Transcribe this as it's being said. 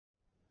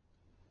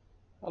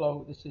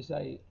Hello, this is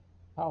a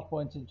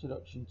PowerPoint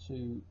introduction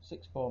to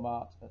sixth form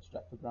art at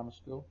Stretford Grammar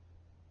School,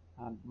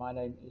 and my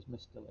name is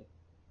Mr. Lee.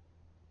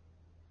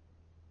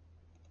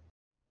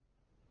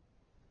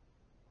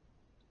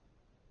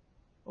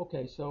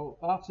 Okay, so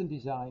art and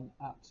design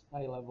at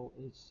A level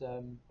is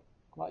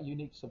quite a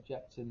unique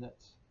subject in that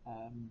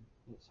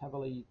it's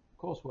heavily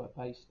coursework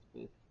based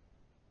with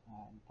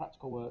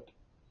practical work,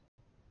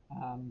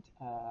 and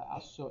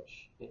as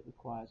such, it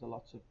requires a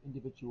lot of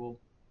individual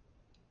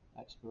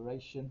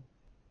exploration,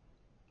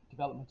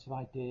 development of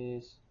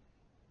ideas,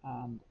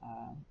 and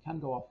can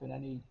go off in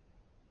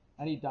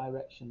any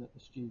direction that the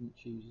student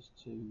chooses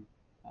to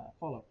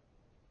follow.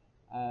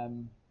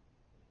 Um,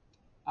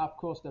 of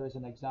course, there is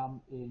an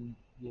exam in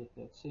year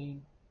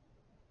 13,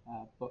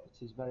 but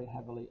it is very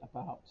heavily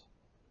about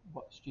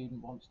what the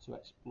student wants to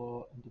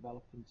explore and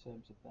develop in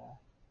terms of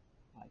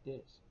their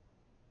ideas.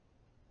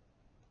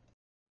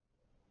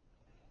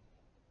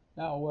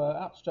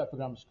 Now, at Stretford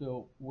Grammar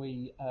School,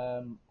 we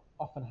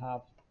often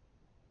have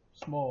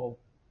small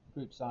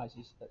group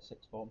sizes at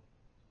sixth form.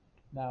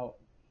 Now,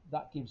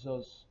 that gives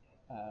us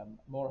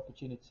more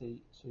opportunity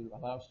to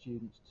allow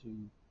students to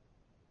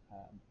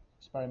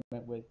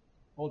experiment with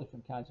all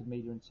different kinds of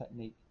media and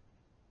technique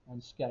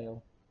and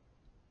scale,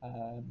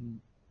 um,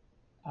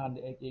 and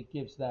it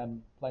gives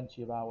them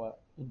plenty of our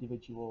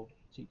individual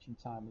teaching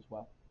time as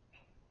well.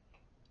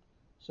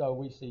 So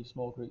we see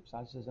small group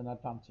sizes as an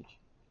advantage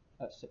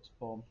at sixth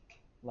form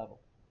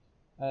level.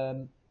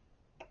 Um,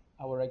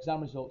 our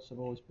exam results have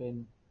always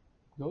been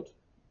good,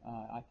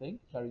 I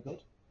think, very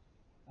good.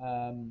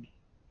 Um,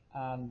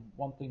 and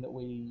one thing that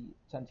we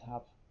tend to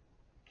have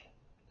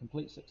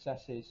complete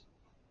success is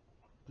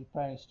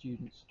preparing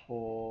students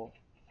for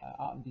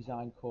art and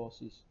design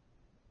courses,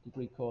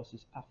 degree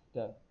courses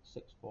after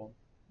sixth form.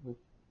 We've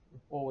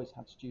always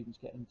had students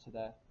get into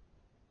their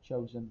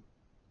chosen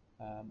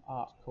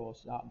art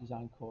and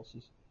design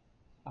courses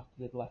after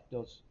they've left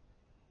us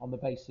on the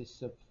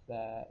basis of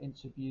their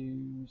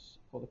interviews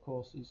for the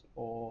courses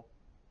or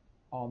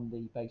on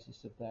the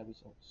basis of their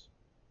results.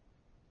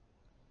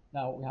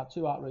 Now, we have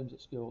two art rooms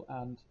at school,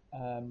 and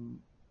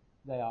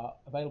they are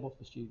available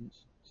for students,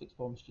 sixth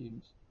form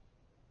students,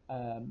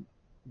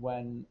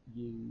 when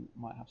you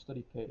might have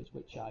study periods,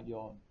 which are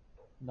your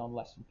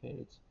non-lesson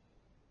periods.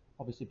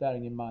 Obviously,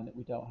 bearing in mind that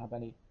we don't have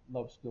any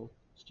lower school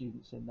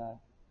students in there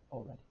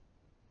already.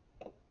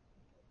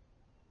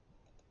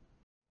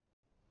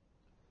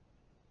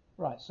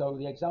 Right, so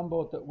the exam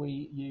board that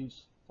we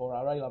use for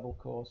our A-level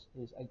course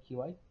is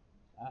AQA,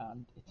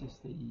 and it is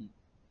the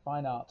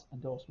fine art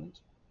endorsement,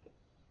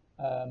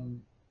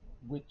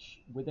 which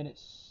within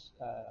its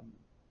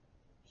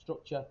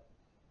structure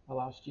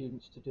allows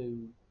students to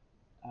do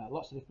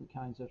lots of different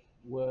kinds of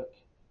work,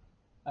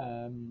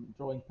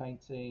 drawing,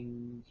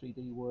 painting,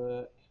 3D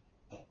work,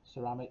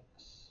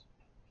 ceramics,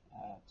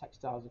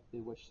 textiles if they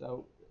wish.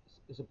 So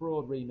there's a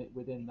broad remit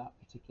within that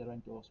particular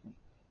endorsement,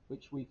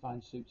 which we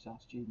find suits our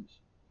students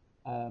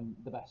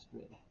the best,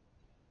 really.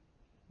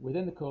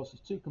 Within the course,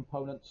 there's two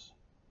components.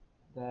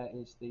 There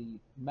is the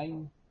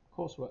main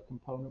coursework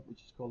component, which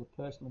is called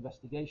the personal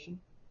investigation.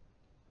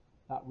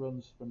 That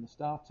runs from the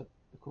start of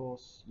the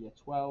course, year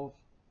 12,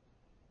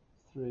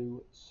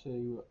 through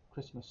to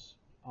Christmas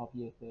of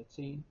year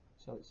 13.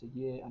 So it's a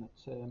year and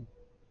a term.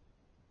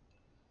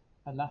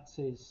 And that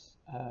is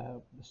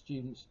the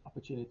student's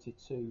opportunity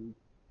to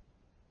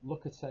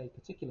look at a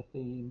particular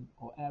theme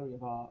or area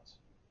of art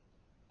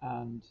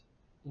and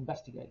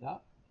investigate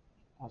that,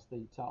 as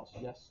the title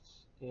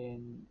suggests,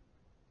 in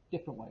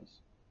different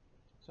ways.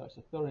 So it's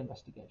a thorough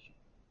investigation.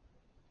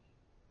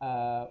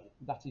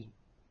 That is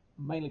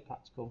mainly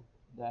practical.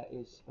 There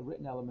is a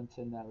written element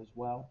in there as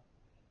well,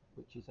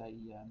 which is a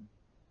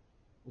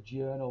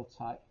journal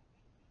type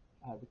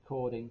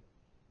recording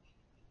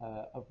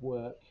of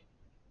work,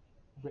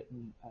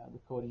 written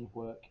recording of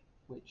work,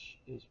 which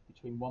is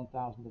between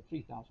 1,000 and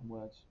 3,000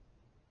 words.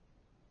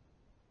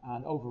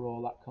 And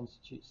overall, that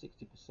constitutes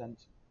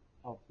 60%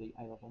 of the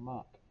A-level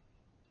mark.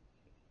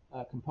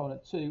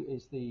 Component 2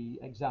 is the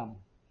exam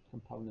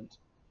component,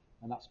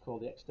 and that's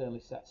called the externally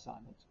set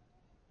assignment.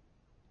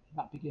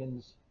 That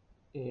begins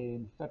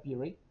in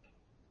February,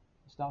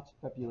 the start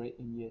of February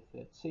in year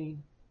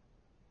 13,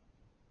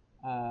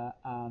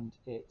 and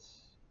it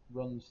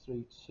runs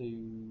through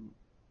to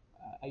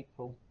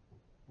April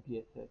of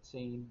year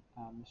 13,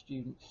 and the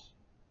students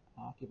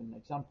are given an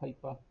exam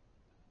paper.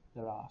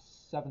 There are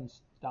 7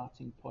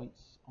 starting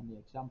points on the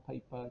exam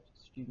paper.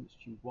 Students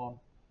choose one,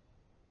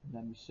 and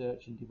then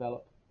research and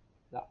develop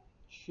that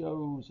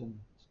chosen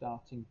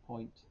starting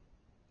point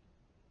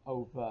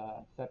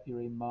over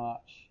February,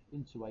 March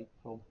into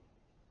April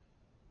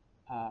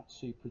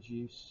to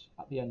produce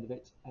at the end of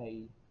it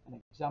an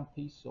exam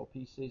piece or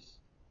pieces,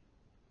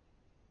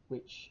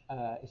 which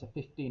is a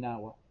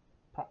 15-hour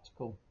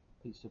practical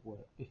piece of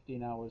work.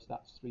 15 hours,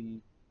 that's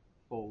 3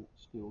 full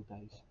school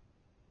days.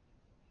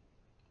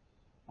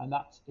 And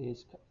that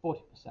is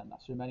 40%,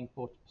 that's the remaining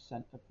 40%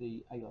 of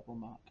the A-level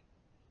mark.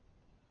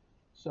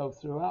 So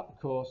throughout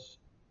the course,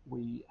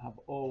 we have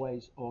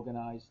always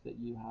organised that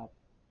you have,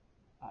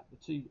 at the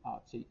two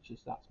art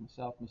teachers, that's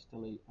myself, Mr.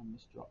 Lee, and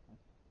Mr. Rockman.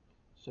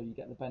 So you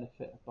get the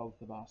benefit of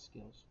both of our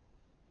skills.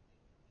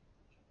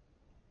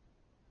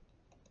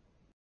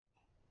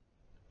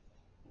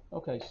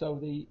 Okay, so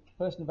the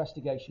first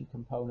investigation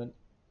component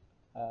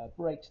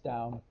breaks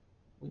down.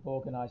 We've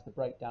organised the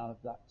breakdown of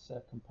that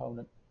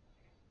component.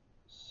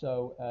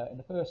 So in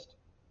the first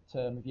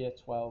term of year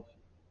 12,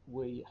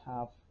 we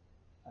have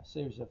a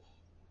series of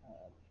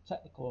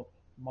technical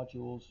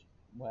modules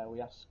where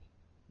we ask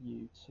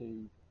you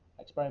to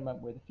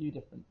experiment with a few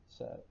different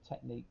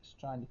techniques,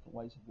 trying different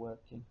ways of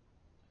working,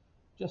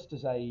 just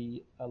as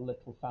a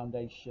little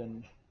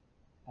foundation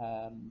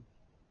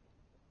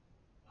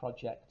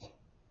project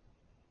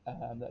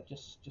that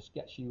just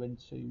gets you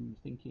into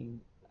thinking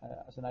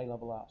as an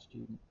A-level art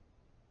student.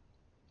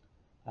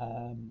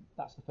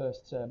 That's the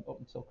first term up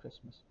until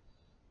Christmas.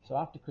 So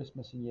after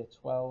Christmas in year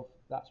 12,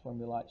 that's when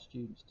we like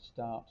students to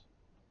start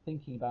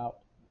thinking about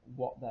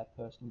what their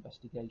personal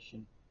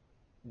investigation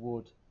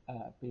would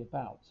be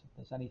about. If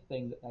there's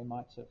anything that they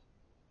might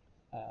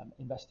have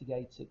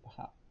investigated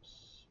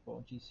perhaps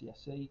for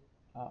GCSE,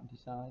 art and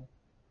design,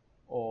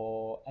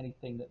 or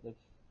anything that they've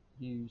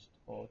used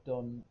or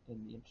done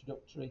in the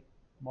introductory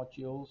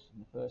modules in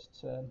the first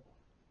term,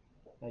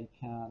 they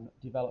can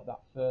develop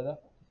that further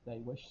if they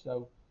wish.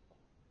 So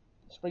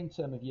the spring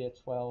term of year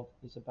 12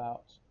 is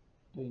about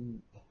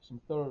doing some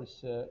thorough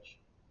research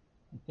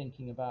and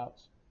thinking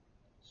about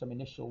some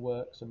initial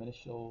work, some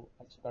initial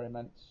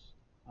experiments,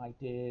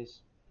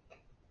 ideas,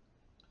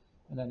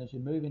 and then as we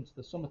move into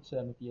the summer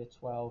term of year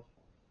 12,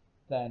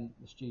 then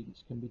the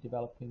students can be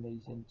developing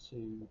these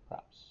into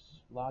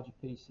perhaps larger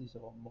pieces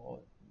or more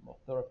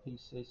thorough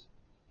pieces.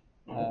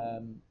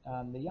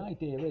 And the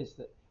idea is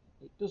that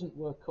it doesn't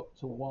work up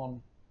to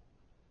one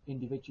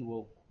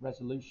individual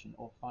resolution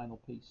or final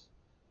piece.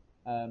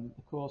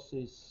 The course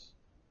is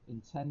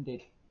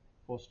intended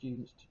for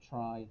students to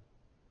try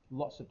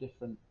lots of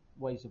different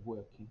ways of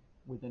working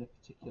within a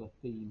particular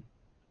theme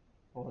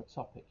or a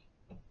topic.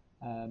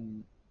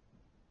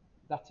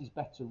 That is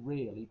better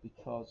really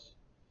because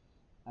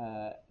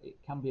it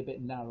can be a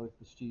bit narrow if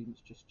the students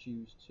just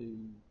choose to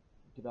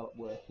develop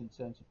work in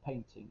terms of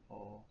painting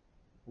or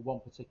one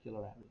particular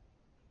area.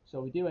 So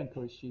we do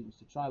encourage students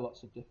to try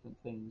lots of different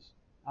things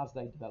as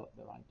they develop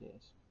their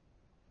ideas.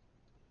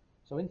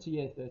 So into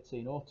year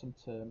 13, autumn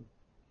term,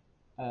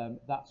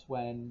 that's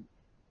when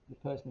the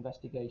personal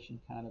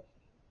investigation kind of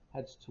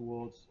heads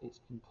towards its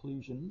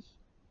conclusions,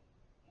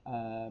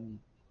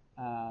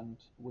 and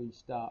we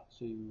start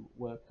to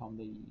work on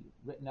the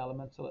written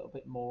element a little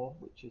bit more,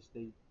 which is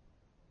the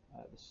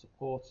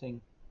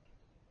supporting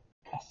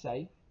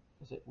essay,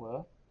 as it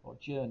were, or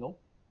journal,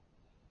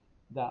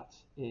 that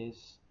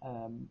is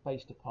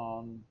based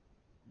upon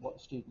what the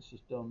students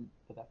have done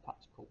for their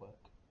practical work.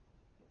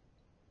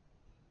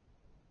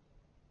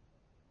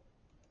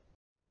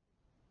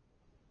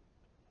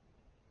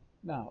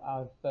 Now,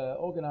 I've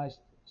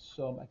organised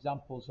some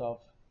examples of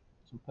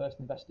some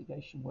personal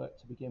investigation work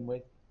to begin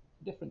with,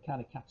 different kind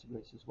of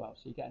categories as well,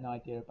 so you get an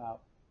idea about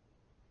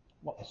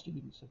what the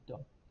students have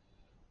done.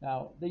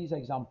 Now, these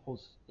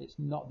examples, it's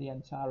not the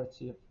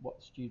entirety of what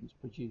the students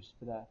produce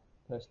for their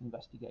personal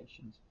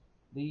investigations.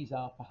 These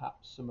are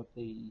perhaps some of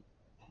the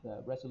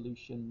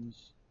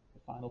resolutions,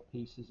 the final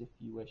pieces, if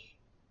you wish,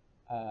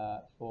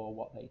 for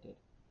what they did.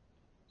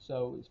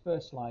 So this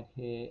first slide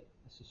here,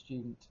 it's a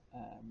student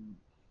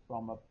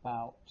from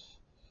about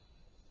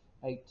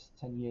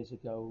 8-10 years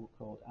ago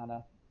called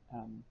Anna,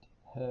 and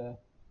her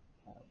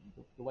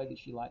the way that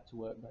she liked to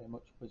work very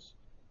much was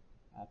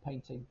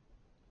painting.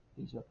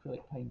 These are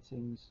acrylic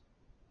paintings,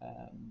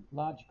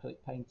 large acrylic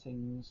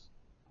paintings,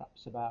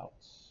 perhaps about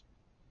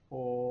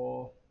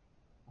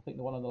I think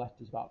the one on the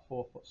left is about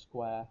 4 foot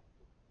square.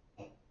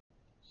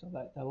 So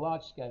they're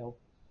large scale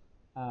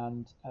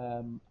and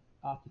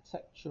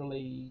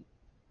architecturally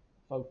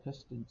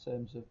focused in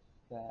terms of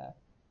their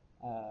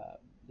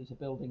these are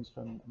buildings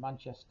from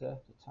Manchester,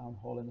 the town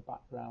hall in the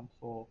background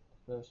for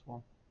the first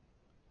one,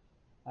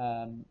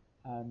 and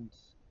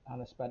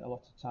Anna spent a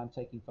lot of time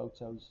taking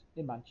photos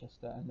in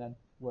Manchester and then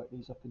worked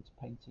these up into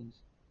paintings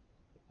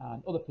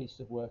and other pieces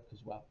of work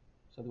as well.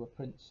 So there were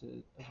prints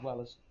as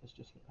well as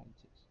just the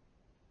paintings.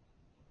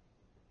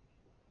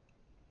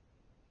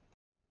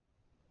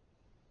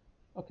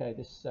 Okay,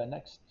 this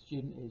next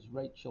student is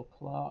Rachel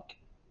Clark,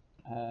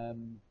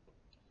 and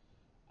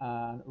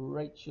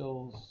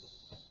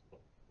Rachel's,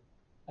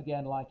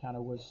 again, like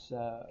Anna, was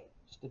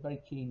just a very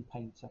keen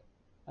painter.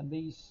 And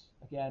these,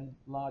 again,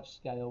 large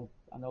scale.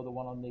 I know the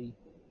one on the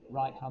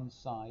right hand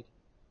side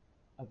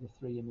of the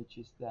 3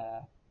 images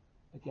there,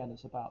 again,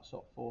 is about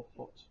sort of 4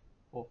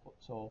 foot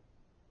tall.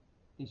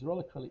 These are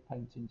all acrylic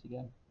paintings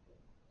again.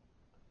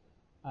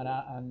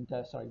 And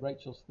sorry,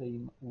 Rachel's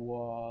theme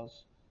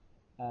was,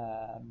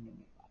 I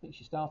think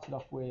she started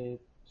off with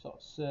sort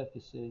of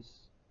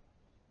surfaces,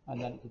 and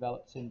then it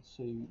developed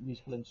into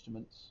musical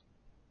instruments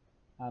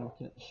and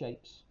looking at the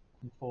shapes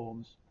and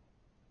forms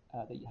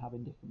that you have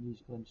in different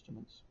musical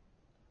instruments.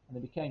 And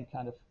they became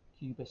kind of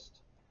cubist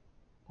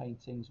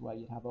paintings where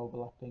you'd have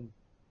overlapping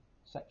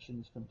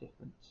sections from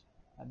different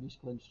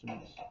musical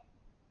instruments.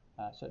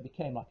 So it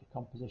became like a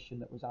composition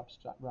that was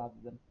abstract rather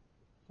than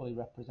fully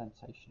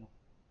representational.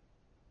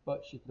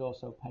 But she could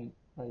also paint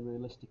very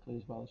realistically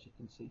as well, as you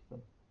can see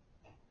from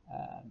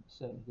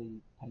certainly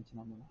the painting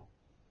on the map.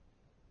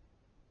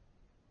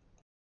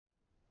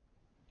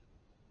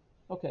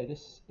 Okay,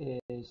 this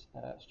is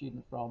a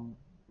student from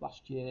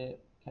last year,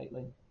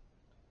 Caitlin,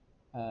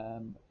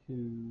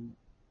 who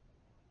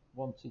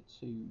wanted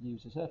to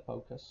use as her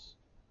focus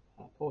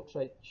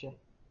portraiture.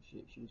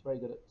 She was very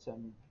good at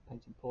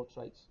painting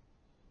portraits,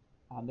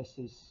 and this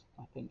is,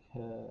 I think,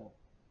 her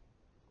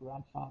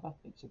grandfather. I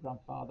think it's a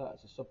grandfather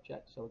as a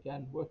subject. So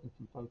again, working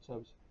from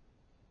photos.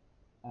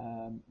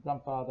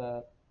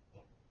 Grandfather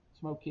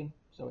smoking,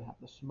 so we have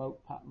the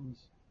smoke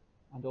patterns,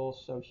 and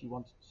also she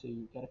wanted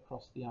to get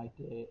across the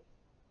idea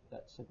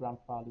that her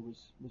grandfather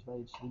was very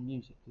interested in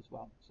music as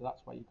well. So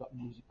that's why you've got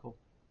musical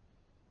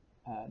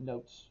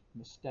notes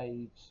and the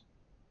staves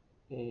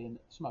in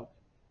smoke,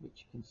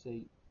 which you can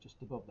see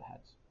just above the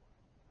heads.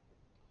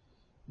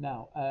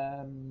 Now,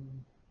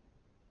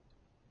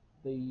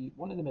 the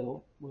one in the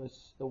middle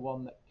was the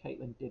one that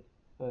Caitlin did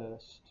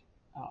first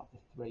out of the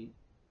three,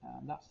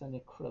 and that's an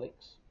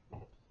acrylics.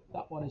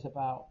 That one is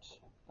about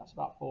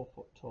 4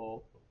 foot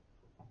tall,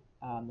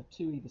 and the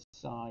two either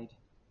side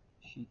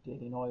she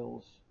did in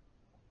oils.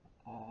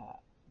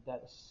 They're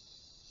the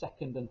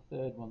second and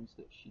third ones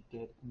that she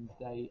did, and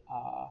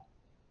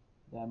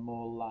they're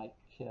more like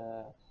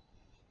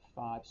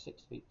 5,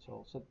 6 feet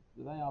tall. So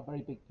they are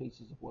very big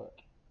pieces of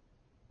work,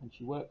 and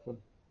she worked from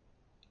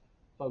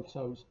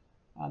photos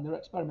and their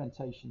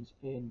experimentations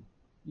in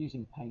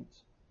using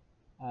paint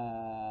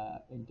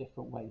in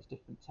different ways,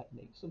 different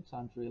techniques,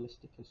 sometimes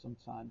realistically,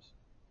 sometimes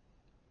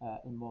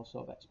in more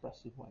sort of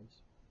expressive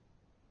ways.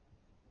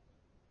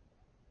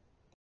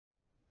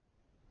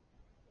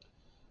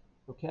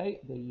 Okay,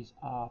 these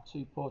are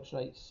two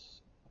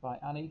portraits by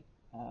Annie,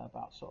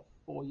 about sort of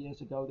 4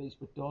 years ago these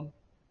were done.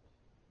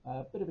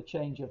 A bit of a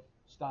change of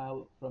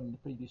style from the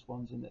previous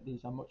ones in that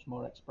these are much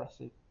more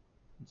expressive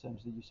in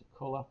terms of the use of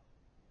colour.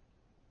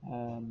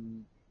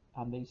 And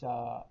these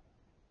are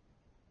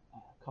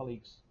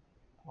colleagues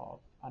of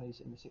Annie's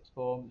in the sixth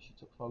form that she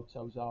took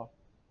photos of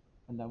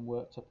and then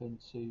worked up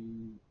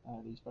into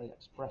these very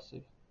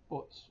expressive,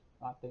 but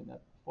I think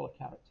they're full of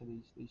character,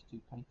 these two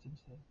paintings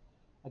here.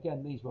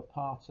 Again, these were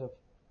part of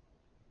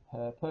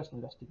her personal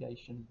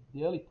investigation.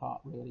 The early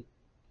part, really,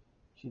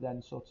 she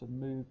then sort of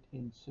moved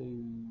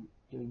into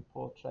doing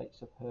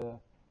portraits of her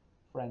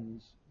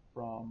friends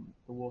from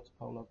the water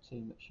polo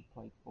team that she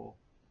played for.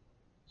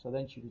 So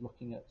then she was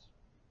looking at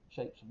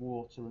shapes of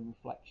water and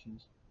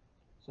reflections.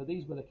 So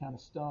these were the kind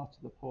of start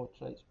of the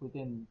portraits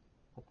within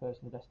her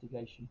personal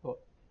investigation, but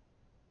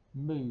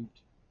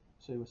moved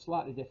to a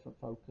slightly different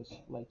focus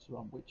later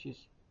on, which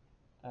is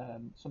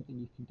something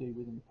you can do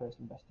within the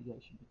personal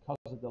investigation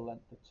because of the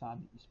length of time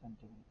that you spend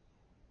doing it.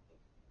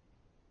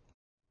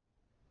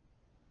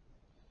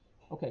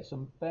 Okay,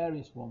 some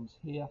various ones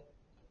here.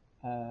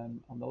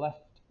 On the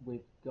left,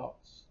 we've got,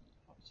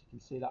 as you can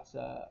see, that's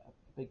a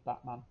big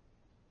Batman.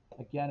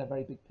 Again, a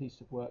very big piece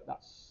of work.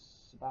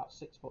 That's about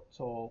 6 foot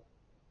tall.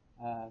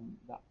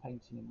 That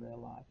painting in real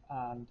life,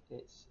 and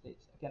it's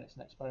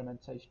an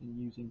experimentation in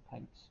using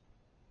paints.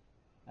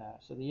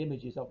 So the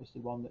image is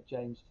obviously one that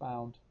James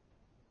found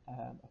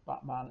of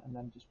Batman, and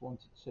then just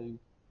wanted to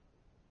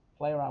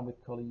play around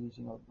with colour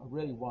using a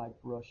really wide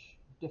brush,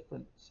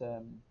 different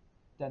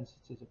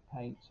densities of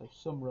paint. So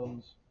some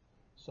runs,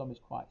 some is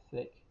quite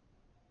thick,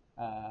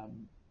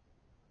 and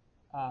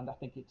I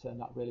think it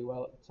turned out really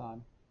well at the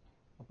time.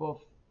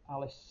 Above,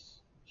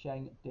 Alice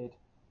Cheng did.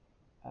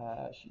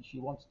 She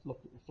wanted to look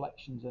at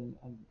reflections and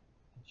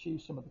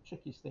choose some of the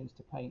trickiest things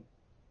to paint,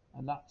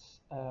 and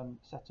that's a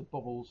set of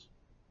bubbles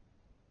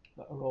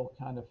that are all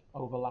kind of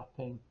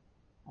overlapping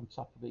on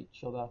top of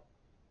each other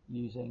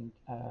using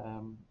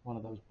one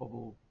of those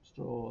bubble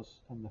straws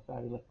and the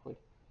fairy liquid.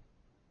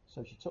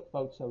 So she took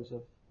photos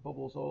of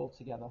bubbles all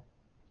together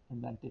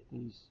and then did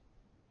these,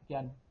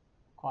 again,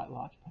 quite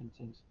large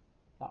paintings.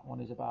 That one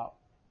is about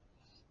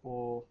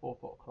 4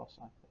 foot across,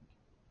 I think.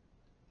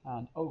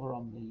 And over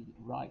on the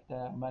right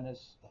there,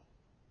 Menace,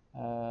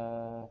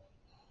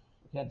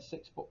 again,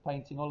 6 foot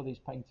painting. All of these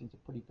paintings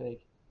are pretty big,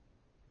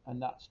 and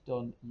that's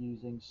done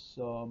using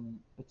some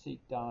batik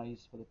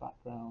dyes for the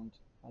background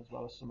as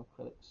well as some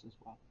acrylics as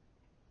well.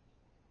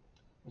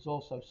 There's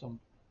also some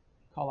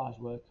collage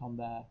work on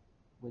there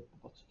with the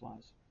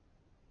butterflies.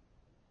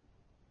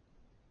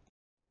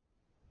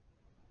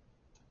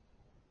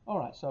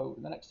 Alright, so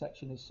the next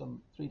section is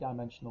some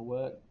three-dimensional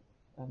work,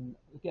 and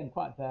again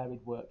quite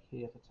varied work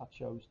here that I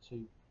chose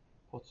to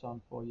put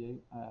on for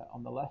you.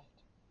 On the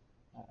left,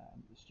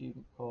 the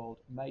student called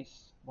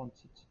Mace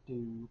wanted to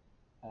do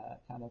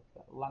kind of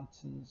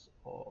lanterns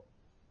or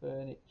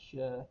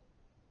furniture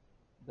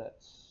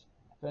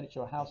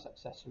or house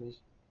accessories,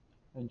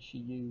 and she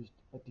used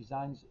the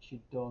designs that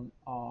she'd done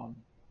on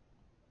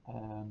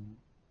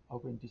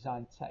over in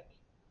Design Tech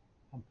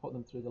and put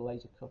them through the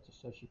laser cutter.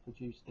 So she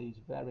produced these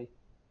very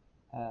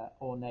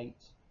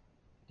ornate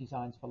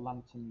designs for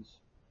lanterns.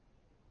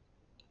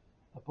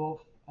 Above,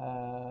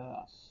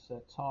 that's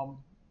Tom.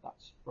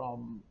 That's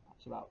from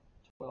actually about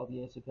 12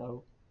 years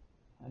ago,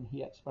 and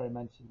he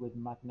experimented with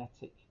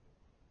magnetic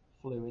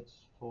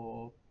fluids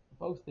for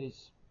both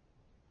his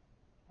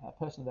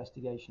personal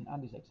investigation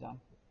and his exam.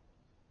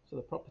 So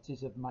the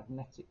properties of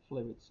magnetic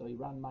fluids. So he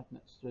ran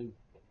magnets through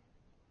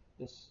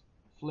this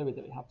fluid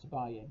that we had to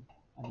buy in,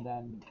 and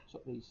then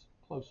took these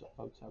close-up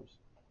photos.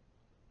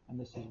 And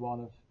this is one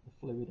of the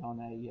fluid on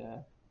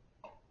a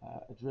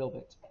drill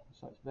bit,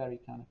 so it's very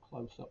kind of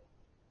close-up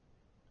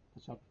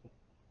photography.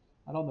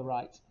 And on the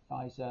right,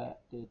 Pfizer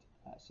did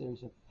a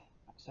series of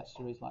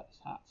accessories like this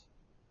hat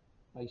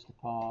based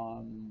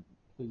upon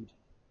food.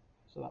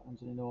 So that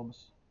one's an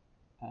enormous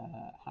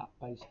hat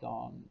based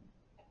on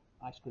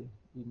ice cream,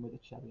 even with a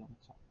cherry on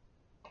the top.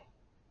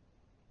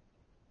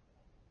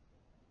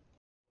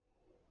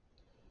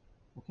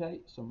 Okay,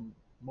 some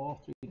more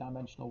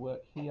three-dimensional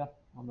work here.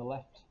 On the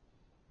left,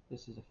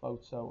 this is a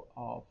photo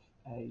of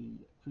a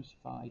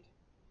crucified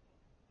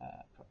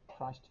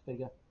Christ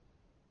figure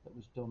that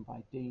was done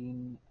by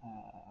Dean,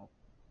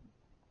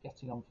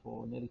 getting on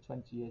for nearly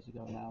 20 years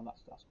ago now.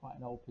 That's quite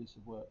an old piece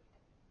of work,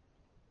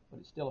 but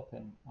it's still up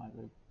in my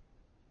room.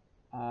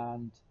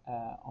 And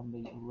on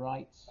the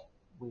right,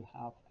 we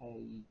have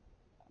a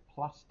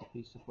plaster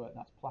piece of work.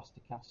 That's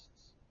plaster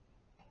casts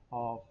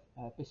of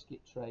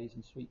biscuit trays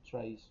and sweet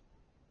trays.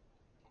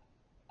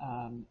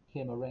 And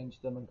Kim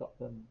arranged them and got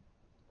them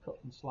cut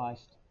and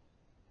sliced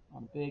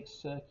on a big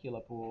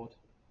circular board,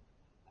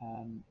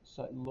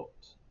 so it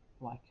looked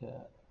like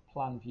a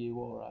plan view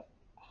or a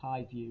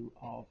high view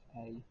of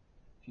a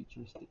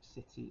futuristic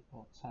city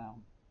or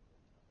town,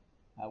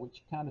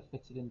 which kind of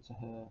fitted into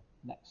her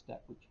next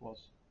step, which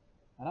was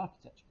an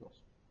architecture course.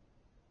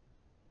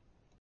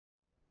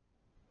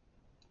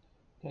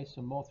 Okay,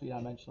 some more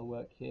three-dimensional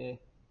work here.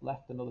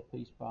 Left, another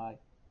piece by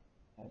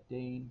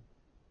Dean,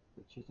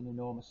 which is an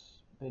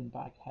enormous bin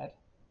bag head.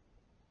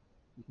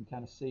 You can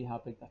kind of see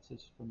how big that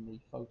is from the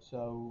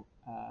photo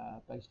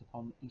based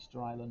upon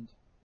Easter Island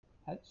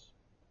heads.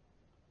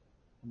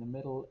 In the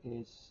middle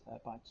is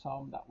by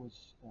Tom. That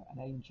was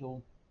an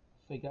angel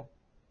figure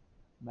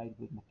made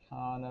with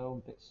Meccano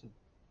and bits of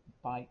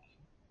bike,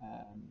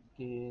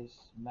 gears,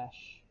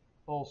 mesh,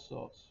 all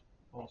sorts,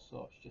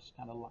 just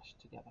kind of lashed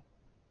together,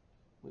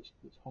 which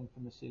hung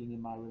from the ceiling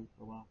in my room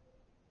for a while.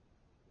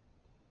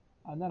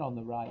 And then on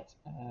the right,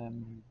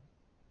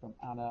 from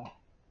Anna,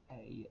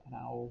 an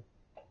owl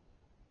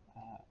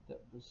that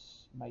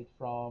was made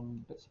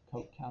from bits of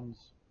Coke cans,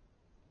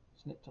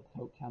 snipped up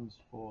Coke cans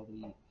for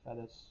the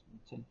feathers and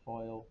tin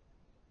foil,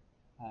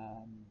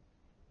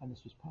 and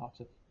this was part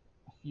of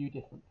a few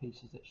different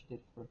pieces that she did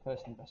for a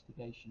personal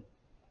investigation,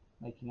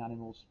 making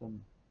animals from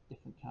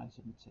different kinds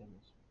of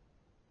materials.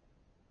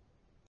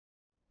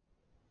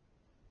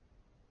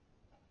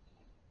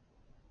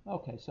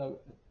 Okay, so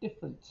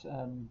different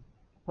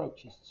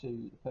approaches to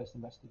the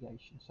personal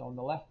investigation. So on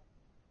the left,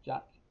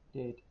 Jack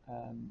did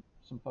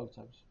some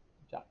photos.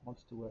 Jack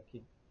wanted to work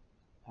in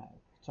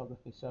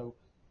photography, so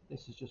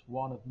this is just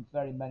one of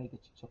very many that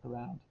he took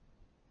around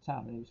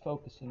town, and he was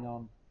focusing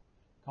on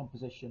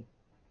composition,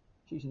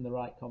 choosing the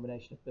right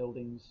combination of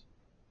buildings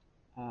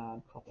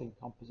and cropping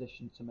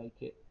composition to make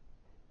it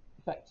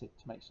effective,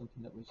 to make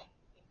something that was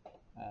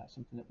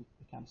something that we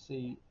can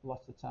see a lot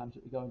of the times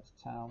that we go into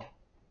town,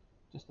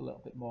 just a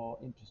little bit more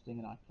interesting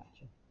and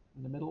eye-catching.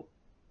 In the middle,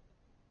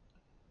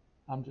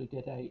 Andrew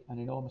did an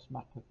enormous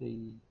map of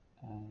the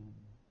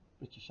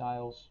British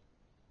Isles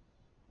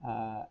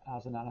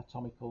as an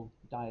anatomical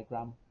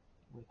diagram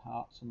with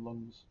hearts and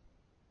lungs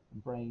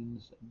and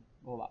brains and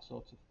all that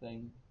sort of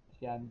thing.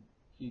 Again,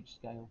 huge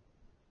scale.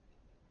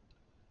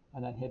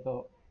 And then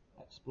Hibbo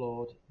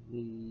explored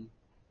the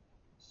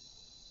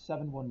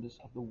 7 wonders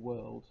of the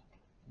world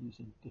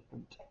using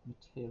different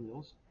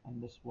materials,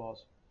 and this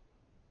was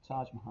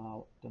Taj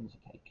Mahal done as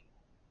a cake.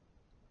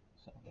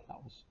 So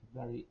that was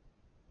very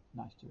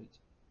nice to eat.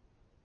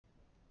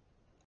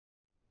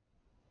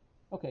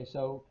 Okay,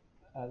 so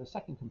the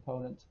second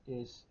component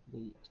is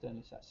the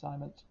externally set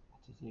assignment.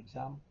 That is the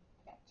exam.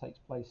 That takes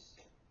place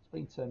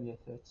spring term year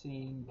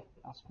 13,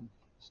 as from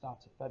the start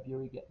of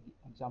February, get the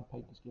exam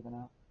papers given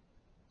out.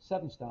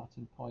 7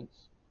 starting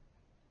points,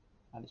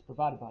 and it's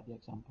provided by the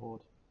exam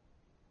board,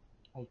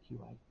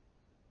 AQA.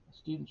 A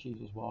student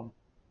chooses one,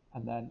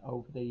 and then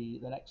over the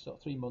next sort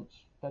of 3 months,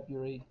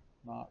 February,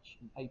 March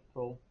and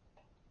April,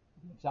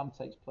 the exam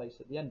takes place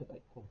at the end of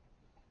April.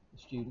 The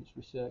students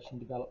research and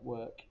develop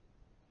work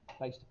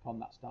based upon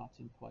that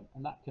starting point,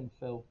 and that can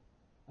fill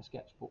a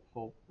sketchbook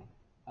full.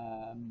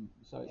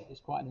 So it's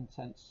quite an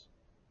intense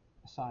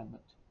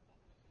assignment.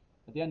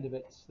 At the end of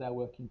it, they're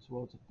working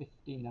towards a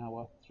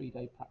 15-hour,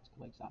 3-day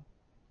practical exam.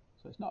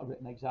 So it's not a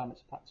written exam,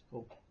 it's a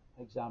practical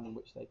exam in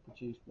which they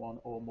produce 1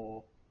 or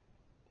more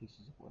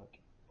pieces of work.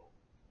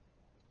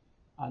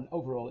 And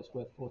overall, it's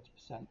worth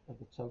 40% of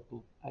the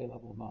total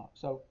A-level mark.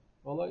 So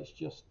although it's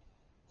just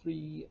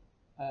 3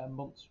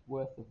 months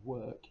worth of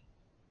work,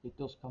 it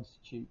does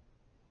constitute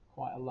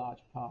quite a large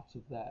part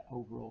of their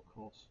overall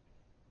course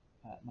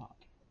mark.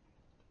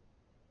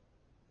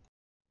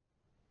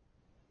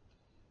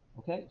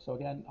 Okay, so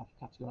again, I've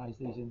categorized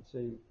these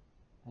into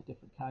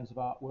different kinds of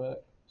artwork.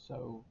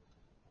 So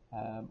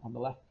on the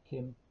left,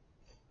 Kim,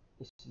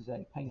 this is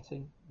a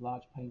painting,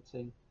 large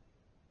painting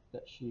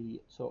that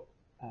she took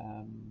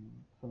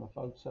from a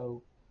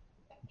photo.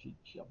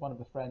 One of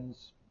her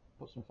friends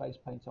put some face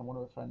paint on, one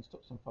of her friends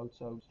took some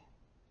photos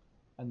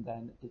and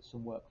then did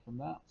some work from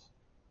that.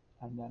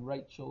 And then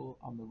Rachel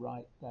on the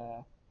right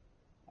there,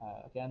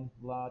 again,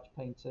 large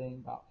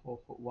painting, about 4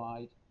 foot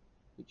wide,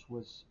 which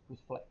was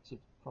reflective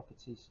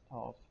properties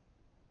of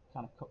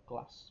kind of cut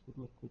glass with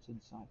liquids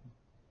inside them,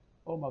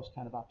 almost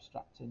kind of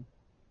abstracting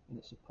in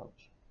its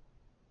approach.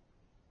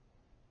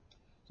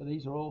 So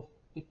these are all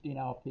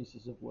 15-hour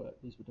pieces of work.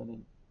 These were done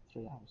in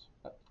 3 hours.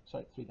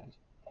 Sorry, 3 days.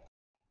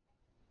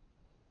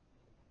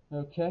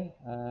 Okay.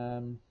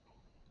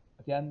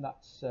 Again,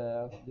 that's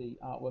the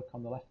artwork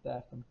on the left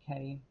there from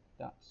Kane.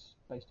 That's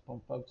based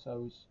upon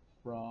photos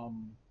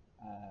from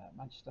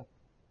Manchester,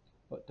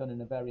 but done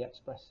in a very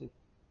expressive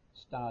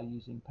style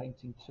using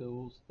painting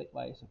tools, thick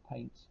layers of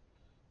paint,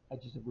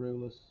 edges of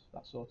rulers,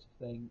 that sort of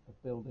thing, of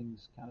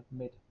buildings kind of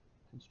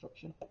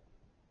mid-construction.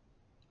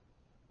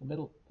 The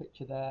middle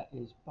picture there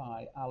is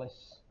by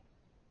Alice,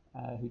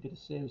 who did a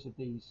series of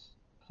these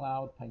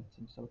cloud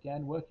paintings. So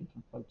again, working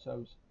from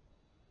photos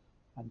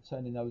and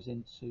turning those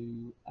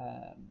into,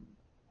 I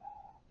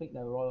think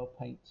they were oil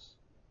paintings.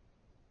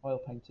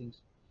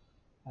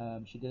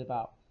 She did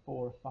about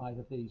 4 or 5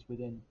 of these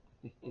within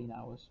 15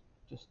 hours.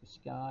 Just the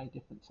sky,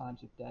 different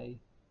times of day,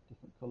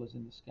 different colours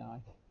in the sky.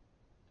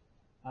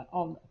 And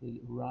on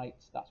the right,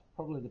 that's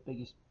probably the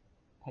biggest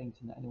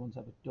painting that anyone's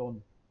ever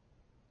done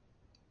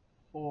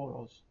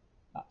for us.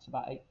 That's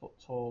about 8 foot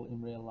tall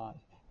in real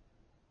life,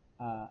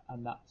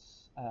 and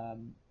that's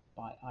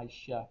by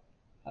Aisha,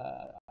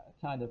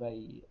 kind of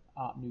a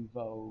Art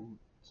Nouveau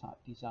type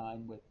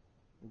design with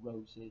the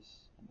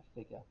roses and the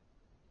figure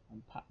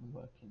and pattern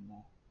work in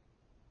there.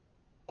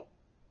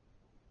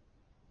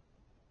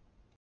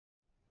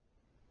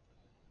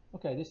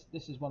 Okay,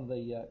 this is one of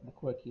the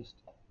quirkiest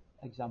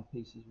exam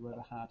pieces we've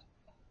ever had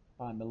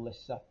by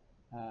Melissa,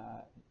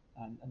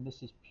 and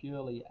this is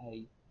purely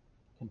a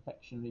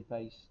confectionery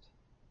based,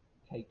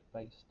 cake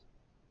based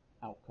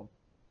outcome.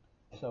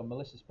 So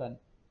Melissa spent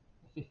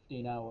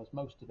 15 hours,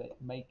 most of it,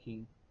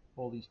 making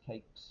all these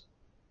cakes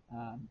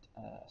and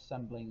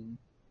assembling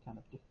kind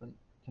of different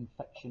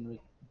confectionery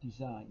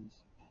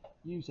designs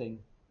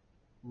using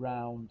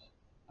round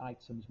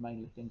items,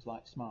 mainly things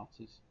like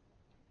Smarties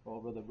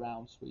or other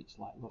round sweets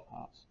like Love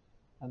Hearts.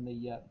 And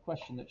the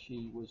question that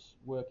she was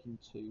working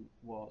to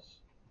was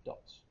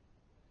dots,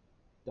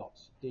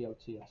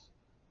 DOTS.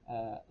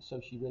 So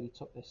she really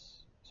took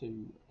this to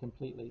a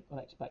completely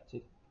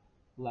unexpected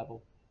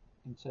level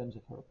in terms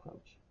of her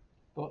approach.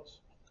 But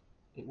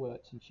it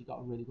worked and she got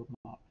a really good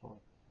mark for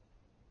it.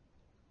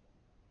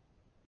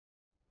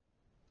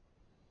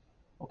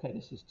 Okay,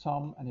 this is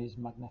Tom and his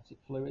magnetic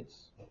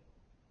fluids.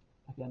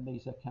 Again,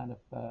 these are kind of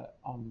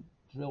on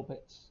drill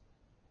bits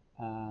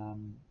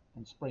and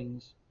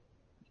springs.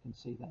 You can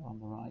see there on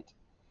the right.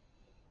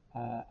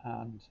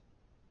 And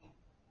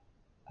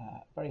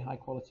very high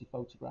quality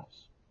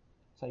photographs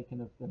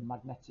taken of the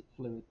magnetic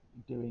fluid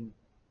doing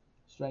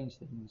strange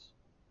things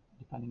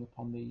depending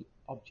upon the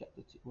object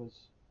that it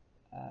was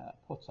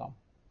put on.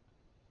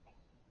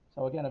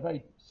 So again, a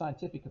very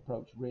scientific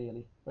approach,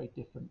 really, very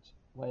different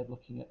way of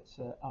looking at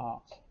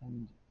art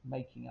and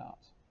making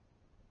art.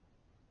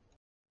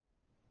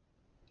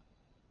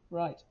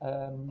 Right,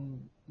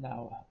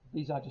 now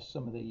these are just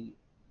some of the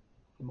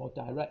more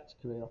direct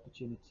career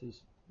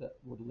opportunities that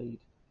would lead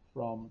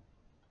from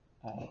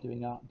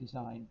doing art and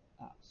design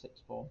at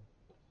sixth form.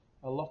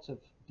 A lot of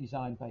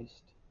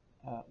design-based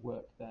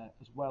work there,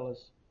 as well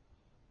as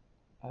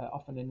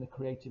often in the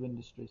creative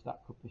industries.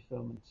 That could be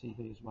film and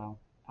TV as well,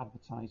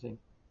 advertising,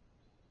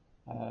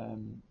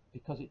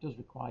 because it does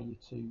require you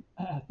to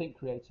think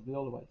creatively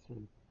all the way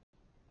through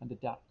and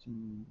adapt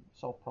and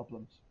solve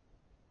problems.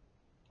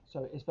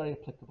 So it's very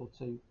applicable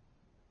to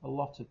a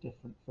lot of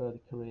different further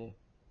career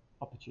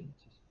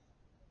opportunities.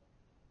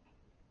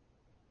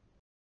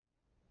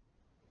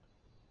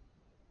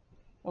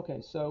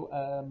 Okay, so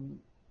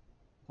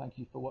thank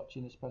you for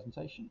watching this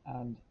presentation,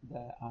 and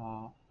there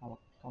are our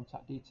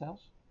contact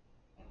details.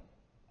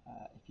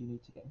 If you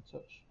need to get in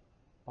touch,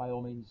 by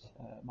all means,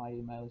 my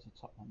email is the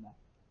top one there.